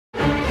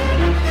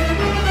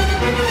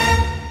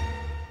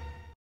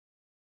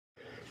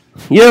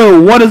Yo,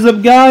 what is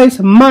up, guys?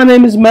 My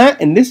name is Matt,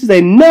 and this is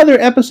another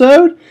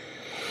episode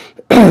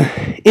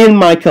in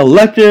my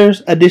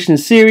Collector's Edition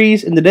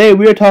series. And today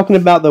we are talking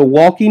about The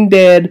Walking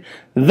Dead,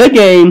 the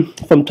game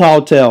from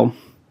TellTale.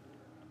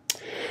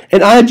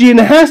 And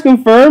IGN has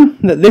confirmed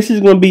that this is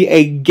going to be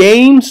a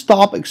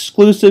GameStop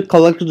exclusive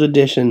Collector's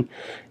Edition.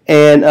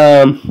 And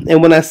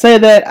when I say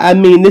that, I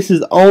mean this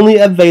is only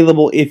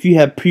available if you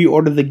have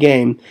pre-ordered the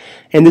game.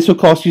 And this will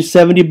cost you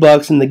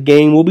 $70, and the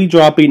game will be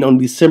dropping on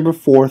December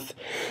 4th.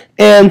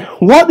 And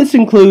what this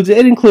includes,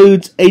 it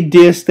includes a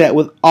disc that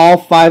with all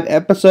 5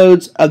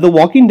 episodes of The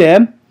Walking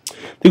Dead,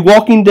 The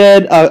Walking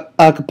Dead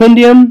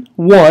Compendium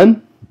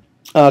One,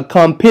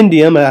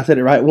 Compendium, I said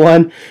it right,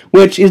 one,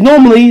 which is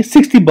normally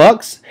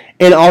 $60,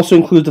 and also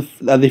includes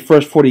the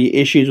first 40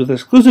 issues with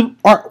exclusive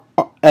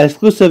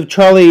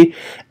Charlie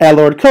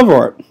Adlard cover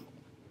art.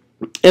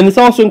 And this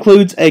also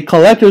includes a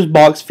collector's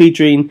box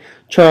featuring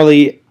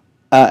Charlie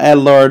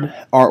Adlard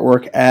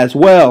artwork as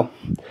well.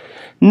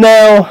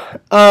 Now,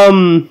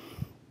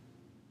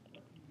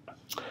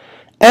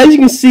 as you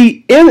can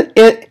see in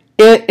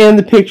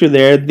the picture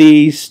there,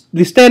 the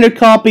standard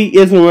copy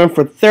is going to run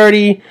for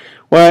 $30.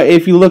 Well,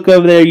 if you look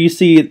over there, you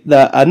see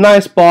a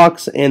nice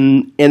box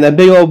and a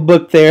big old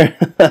book there.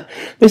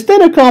 The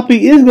standard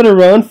copy is going to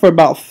run for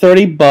about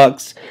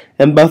 $30,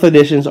 and both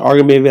editions are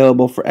going to be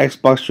available for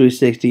Xbox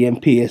 360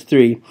 and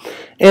PS3.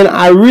 And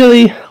I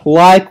really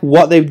like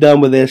what they've done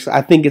with this.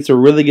 I think it's a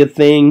really good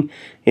thing.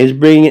 It's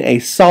bringing a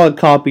solid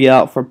copy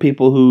out for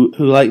people who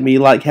like me,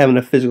 like having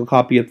a physical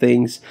copy of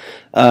things.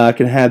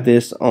 Can have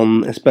this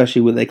on,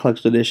 especially with a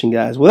collector's edition,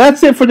 guys. Well,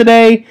 that's it for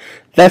today.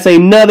 That's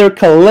another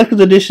collector's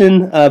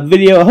edition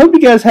video. I hope you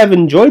guys have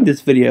enjoyed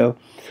this video.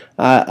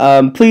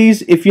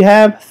 Please, if you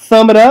have,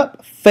 thumb it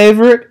up,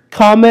 favorite,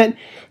 comment,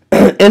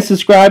 and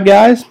subscribe,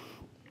 guys.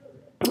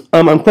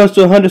 I'm close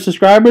to 100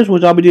 subscribers,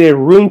 which I'll be doing a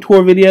room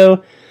tour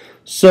video.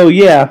 So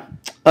yeah,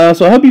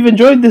 so I hope you've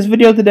enjoyed this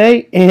video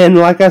today. And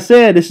like I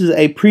said, this is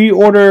a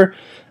pre-order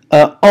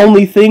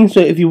only thing. So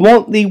if you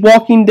want The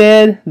Walking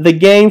Dead, the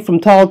game from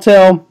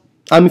TellTale,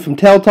 from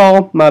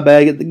TellTale, my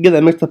bad, I get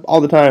that mixed up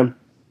all the time.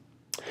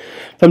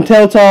 From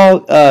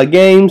TellTale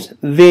Games,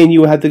 then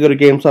you will have to go to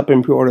GameStop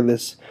and pre-order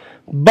this.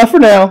 But for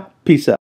now, peace out.